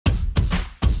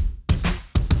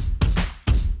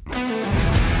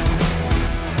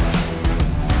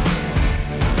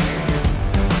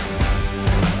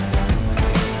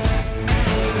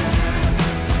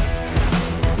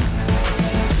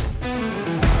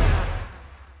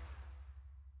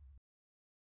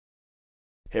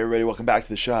Hey everybody, welcome back to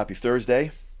the show. Happy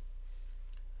Thursday.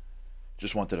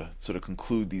 Just wanted to sort of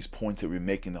conclude these points that we've been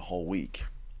making the whole week.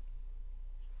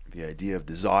 The idea of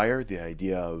desire, the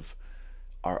idea of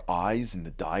our eyes and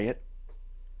the diet,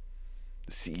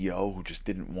 the CEO who just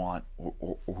didn't want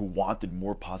or who wanted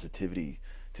more positivity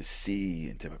to see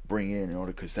and to bring in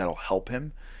order because that'll help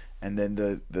him. And then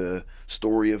the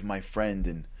story of my friend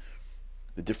and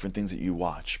the different things that you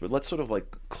watch. But let's sort of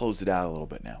like close it out a little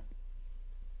bit now.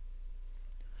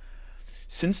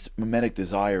 Since mimetic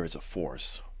desire is a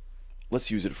force, let's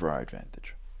use it for our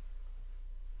advantage.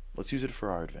 Let's use it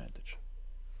for our advantage,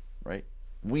 right?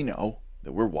 We know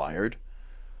that we're wired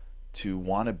to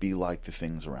want to be like the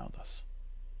things around us.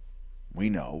 We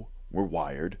know we're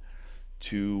wired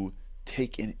to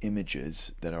take in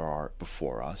images that are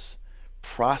before us,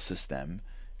 process them,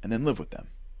 and then live with them.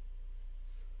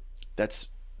 That's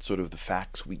sort of the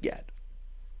facts we get.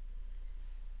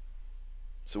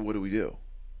 So what do?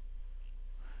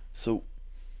 So,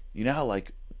 you know how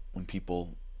like when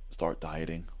people start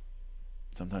dieting,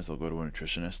 sometimes they'll go to a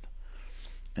nutritionist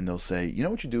and they'll say, you know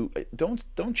what you do?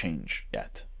 Don't change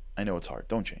yet. I know it's hard.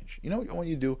 Don't change. You know what I want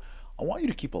you to do? I want you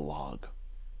to keep a log.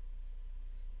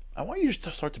 I want you just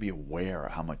to start to be aware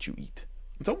of how much you eat.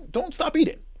 Don't stop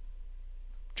eating.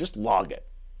 Just log it.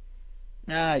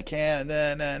 Nah, I can't.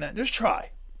 Nah. Just try.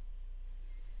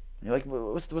 You're like,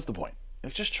 what's the point?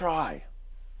 Like, just try.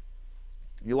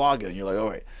 You log it and you're like, all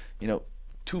right,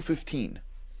 215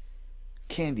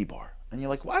 candy bar. And you're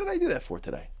like, why did I do that for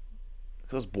today?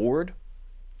 Because I was bored.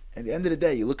 At the end of the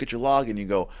day, you look at your log and you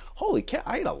go, holy cow,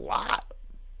 I ate a lot.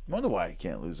 I wonder why I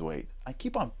can't lose weight. I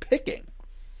keep on picking.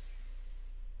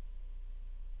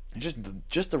 And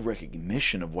just the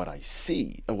recognition of what I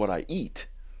see, of what I eat.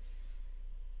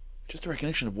 Just the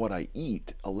recognition of what I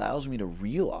eat allows me to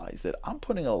realize that I'm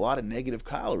putting a lot of negative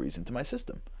calories into my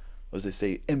system. As they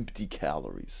say, empty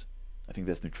calories. I think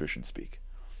that's nutrition speak,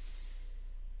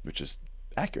 which is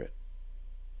accurate.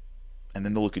 And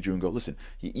then they'll look at you and go, listen,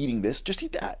 you're eating this, just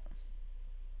eat that.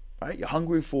 Right? You're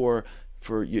hungry for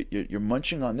you're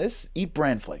munching on this, eat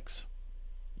bran flakes.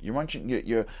 You're munching,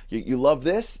 you love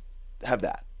this, have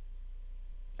that.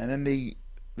 And then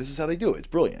this is how they do it. It's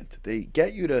brilliant. They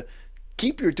get you to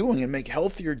keep your doing and make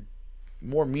healthier,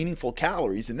 more meaningful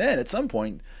calories, and then at some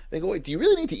point they go, wait, do you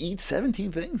really need to eat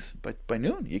 17 things by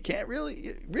noon? You can't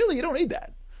really you don't need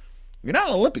that. You're not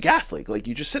an Olympic athlete. Like,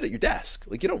 you just sit at your desk.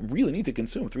 Like, you don't really need to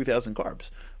consume 3,000 carbs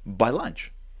by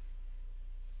lunch.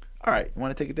 All right, you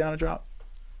want to take it down a drop?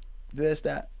 This,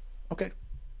 that. Okay.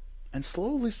 And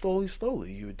slowly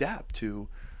you adapt to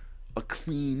a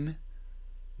clean,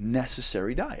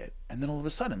 necessary diet. And then all of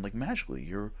a sudden, like magically,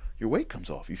 your weight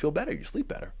comes off. You feel better. You sleep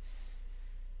better.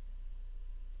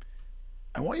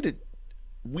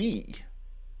 We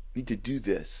need to do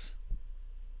this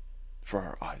for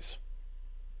our eyes.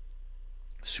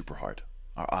 Super hard.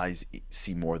 Our eyes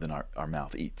see more than our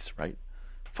mouth eats, right?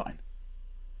 Fine.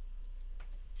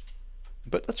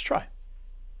 But let's try.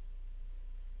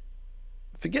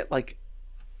 Forget like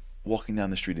walking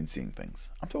down the street and seeing things.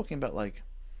 I'm talking about like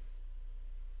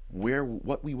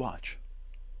what we watch,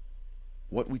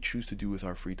 what we choose to do with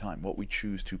our free time, what we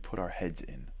choose to put our heads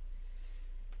in.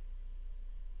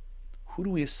 Who do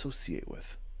we associate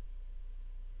with?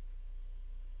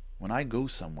 When I go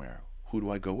somewhere, who do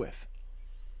I go with?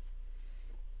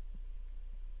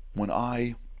 When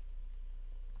I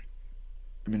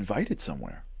am invited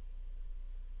somewhere,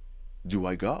 do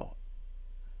I go?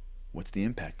 What's the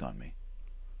impact on me?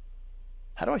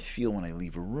 How do I feel when I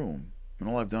leave a room and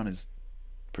all I've done is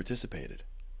participated?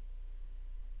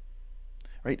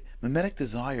 Right? Mimetic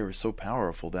desire is so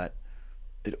powerful that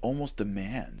it almost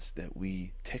demands that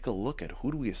we take a look at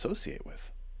who do we associate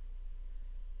with.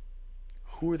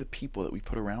 Who are the people that we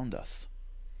put around us?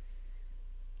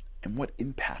 And what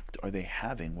impact are they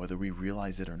having, whether we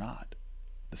realize it or not?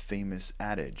 The famous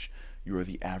adage, you are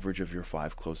the average of your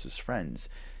 5 closest friends.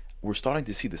 We're starting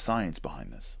to see the science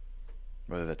behind this.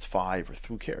 Whether that's 5 or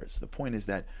 3, who cares? The point is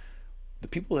that the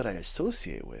people that I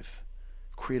associate with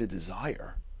create a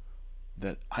desire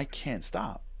that I can't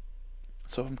stop.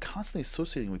 So if I'm constantly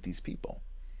associating with these people,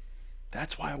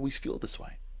 that's why I always feel this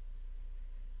way.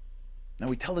 Now,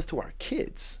 we tell this to our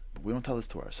kids, but we don't tell this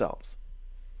to ourselves.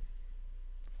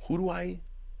 Who do I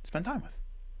spend time with?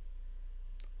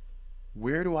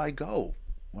 Where do I go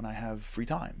when I have free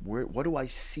time? What do I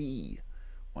see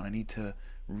when I need to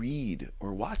read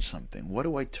or watch something? What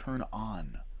do I turn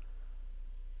on?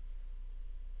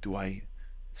 Do I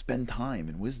spend time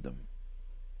in wisdom?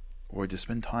 Or to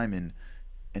spend time in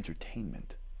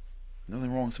entertainment?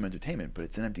 Nothing wrong with some entertainment, but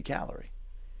it's an empty calorie.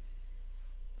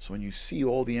 So when you see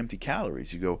all the empty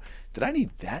calories, you go, did I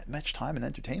need that much time and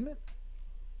entertainment?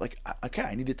 Like, okay,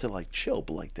 I needed to like chill,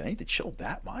 but like, did I need to chill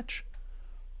that much?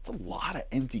 It's a lot of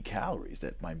empty calories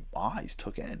that my eyes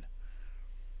took in.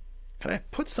 Could I have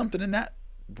put something in that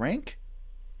rank?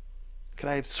 Could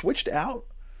I have switched out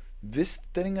this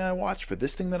thing I watched for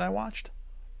this thing that I watched?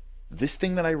 This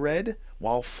thing that I read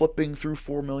while flipping through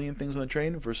 4 million things on the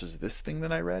train versus this thing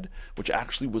that I read, which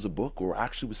actually was a book or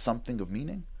actually was something of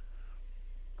meaning?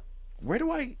 Where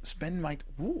do I spend my,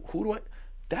 who do I,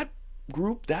 that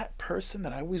group, that person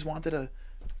that I always wanted to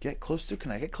get close to,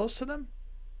 can I get close to them?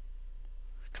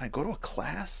 Can I go to a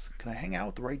class? Can I hang out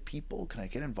with the right people? Can I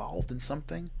get involved in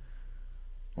something?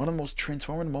 One of the most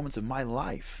transformative moments of my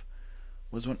life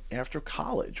was when, after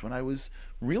college, when I was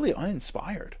really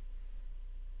uninspired.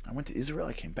 I went to Israel,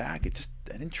 I came back, and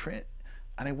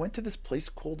I went to this place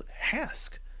called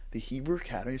HASC, the Hebrew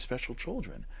Academy of Special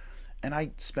Children. And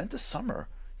I spent the summer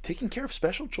taking care of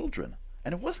special children.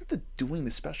 And it wasn't doing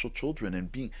the special children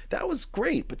and being, that was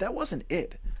great, but that wasn't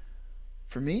it.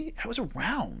 For me, I was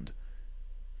around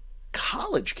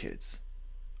college kids,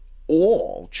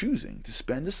 all choosing to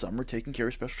spend the summer taking care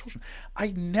of special children.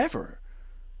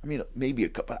 Maybe a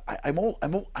couple,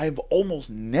 but I've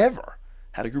almost never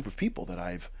had a group of people that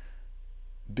I've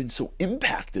been so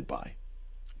impacted by.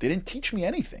 They didn't teach me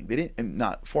anything. They didn't, and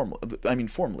not formally,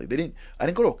 formally. I didn't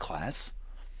go to a class.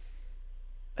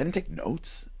 I didn't take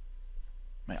notes.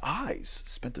 My eyes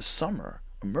spent the summer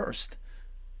immersed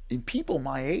in people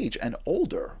my age and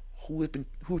older who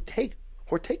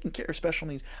are taking care of special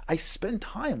needs. I spend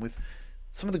time with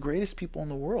some of the greatest people in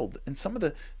the world, and some of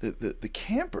the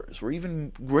campers were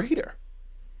even greater.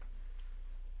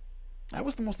 That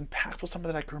was the most impactful summer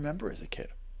that I can remember as a kid.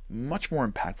 Much more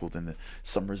impactful than the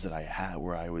summers that I had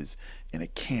where I was in a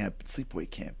camp, sleepaway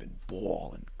camp, and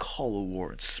ball, and color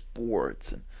war, and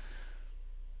sports, and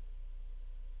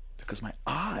because my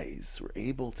eyes were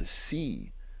able to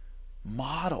see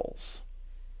models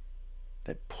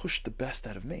that pushed the best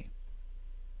out of me.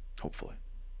 Hopefully.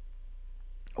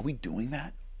 Are we doing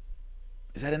that?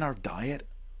 Is that in our diet?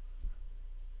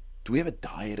 Do we have a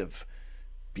diet of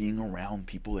being around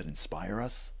people that inspire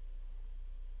us,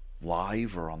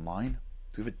 live or online?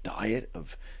 Do we have a diet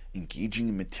of engaging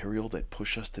in material that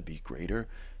push us to be greater?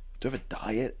 Do we have a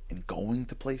diet in going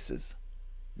to places?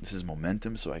 This is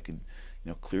momentum, so I can,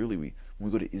 clearly when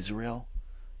we go to Israel,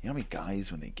 you know how many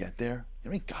guys when they get there,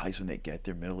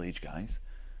 middle-aged guys,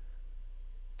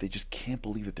 they just can't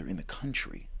believe that they're in the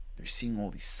country. They're seeing all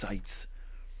these sights.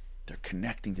 They're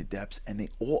connecting to depths, and they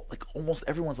all, like, almost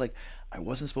everyone's like, I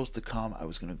wasn't supposed to come. I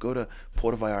was going to go to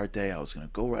Puerto Vallarta. I was going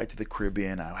to go right to the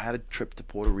Caribbean. I had a trip to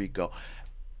Puerto Rico.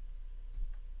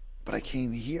 But I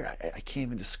came here. I can't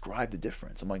even describe the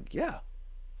difference. I'm like, yeah,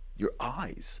 your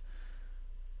eyes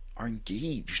are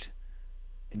engaged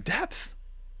in depth.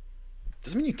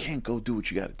 Doesn't mean you can't go do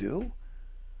what you got to do.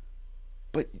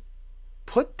 But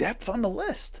put depth on the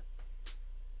list.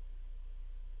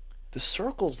 The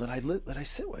circles that I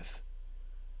sit with.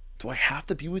 Do I have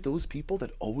to be with those people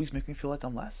that always make me feel like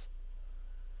I'm less?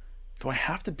 Do I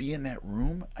have to be in that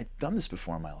room? I've done this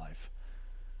before in my life.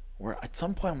 Where at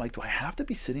some point I'm like, do I have to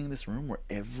be sitting in this room where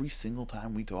every single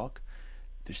time we talk,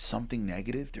 there's something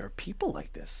negative? There are people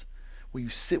like this, where you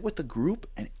sit with the group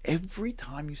and every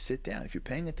time you sit down, if you're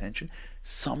paying attention,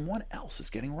 someone else is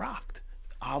getting rocked.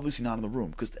 Obviously not in the room,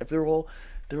 because if they're all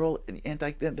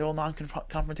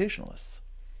non-confrontationalists.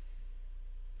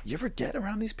 You ever get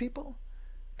around these people?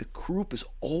 The group is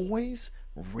always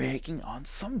ragging on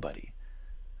somebody.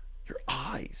 Your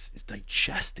eyes is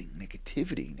digesting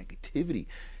negativity.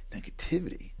 In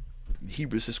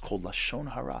Hebrew, this is called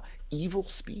lashon hara, evil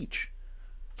speech.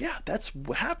 Yeah, that's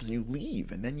what happens. You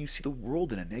leave, and then you see the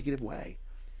world in a negative way.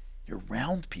 You're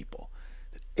around people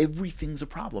that everything's a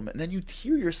problem, and then you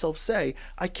hear yourself say,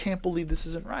 I can't believe this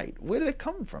isn't right. Where did it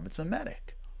come from? It's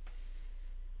mimetic.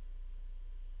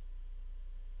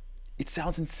 It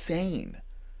sounds insane.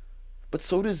 But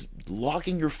so does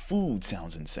logging your food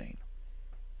sounds insane.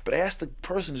 But ask the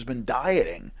person who's been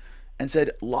dieting and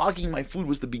said logging my food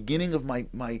was the beginning of my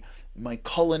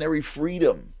culinary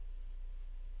freedom.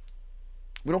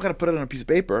 We don't got to put it on a piece of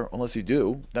paper unless you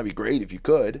do. That'd be great if you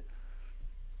could.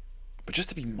 But just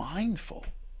to be mindful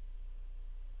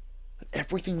that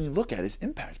everything we look at is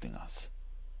impacting us.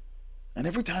 And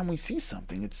every time we see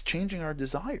something, it's changing our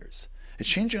desires. It's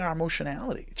changing our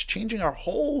emotionality. It's changing our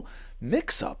whole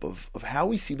mix-up of how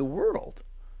we see the world.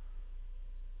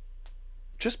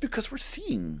 Just because we're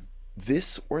seeing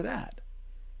this or that.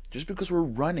 Just because we're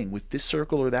running with this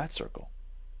circle or that circle.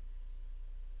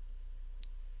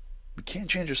 We can't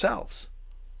change ourselves.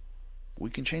 We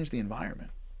can change the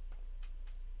environment.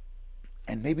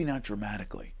 And maybe not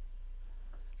dramatically,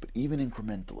 but even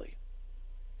incrementally.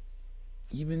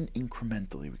 Even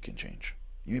incrementally we can change.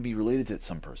 You may be related to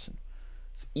some person.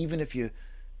 So even if you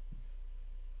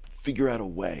figure out a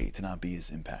way to not be as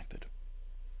impacted.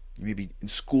 You may be in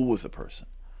school with a person.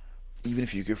 Even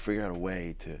if you could figure out a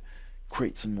way to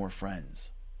create some more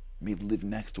friends. You may live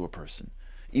next to a person.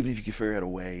 Even if you could figure out a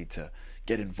way to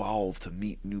get involved, to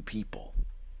meet new people.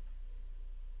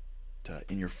 To,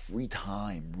 in your free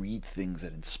time, read things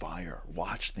that inspire.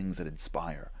 Watch things that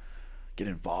inspire. Get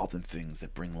involved in things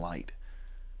that bring light.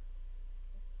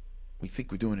 We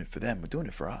think we're doing it for them. We're doing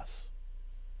it for us.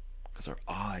 Because our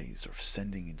eyes are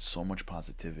sending in so much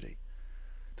positivity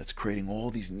that's creating all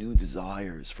these new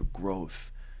desires for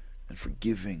growth and for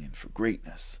giving and for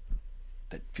greatness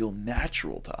that feel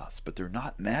natural to us, but they're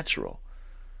not natural.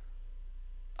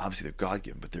 Obviously they're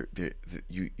God-given, but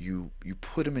you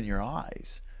put them in your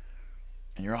eyes,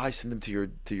 and your eyes send them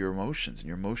to your emotions, and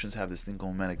your emotions have this thing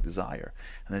called mimetic desire,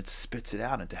 and then it spits it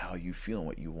out into how you feel and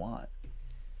what you want.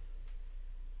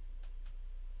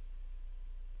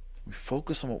 We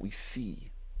focus on what we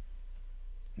see.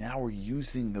 Now we're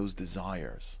using those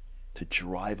desires to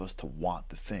drive us to want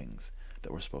the things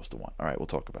that we're supposed to want. All right, we'll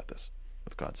talk about this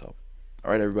with God's help. All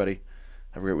right, everybody,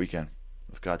 have a great weekend.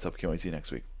 With God's help, can't wait to see you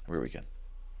next week. Have a great weekend.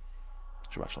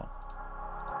 Shabbat Shalom.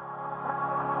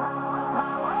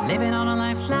 Living on a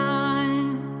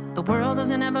lifeline, the world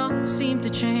doesn't ever seem to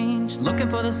change. Looking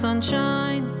for the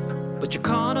sunshine, but you're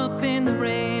caught up in the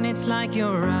rain. It's like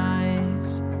your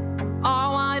eyes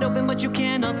are wide open, but you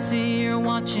cannot see. You're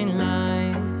watching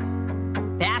life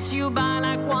pass you by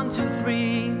like 1, 2,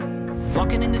 3.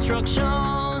 Walking in destruction,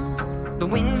 the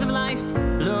winds of life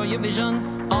blur your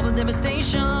vision. All the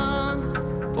devastation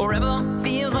forever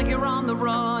feels like you're on the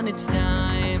run. It's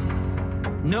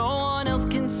time, no one else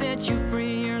can set you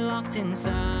free. You're locked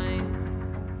inside.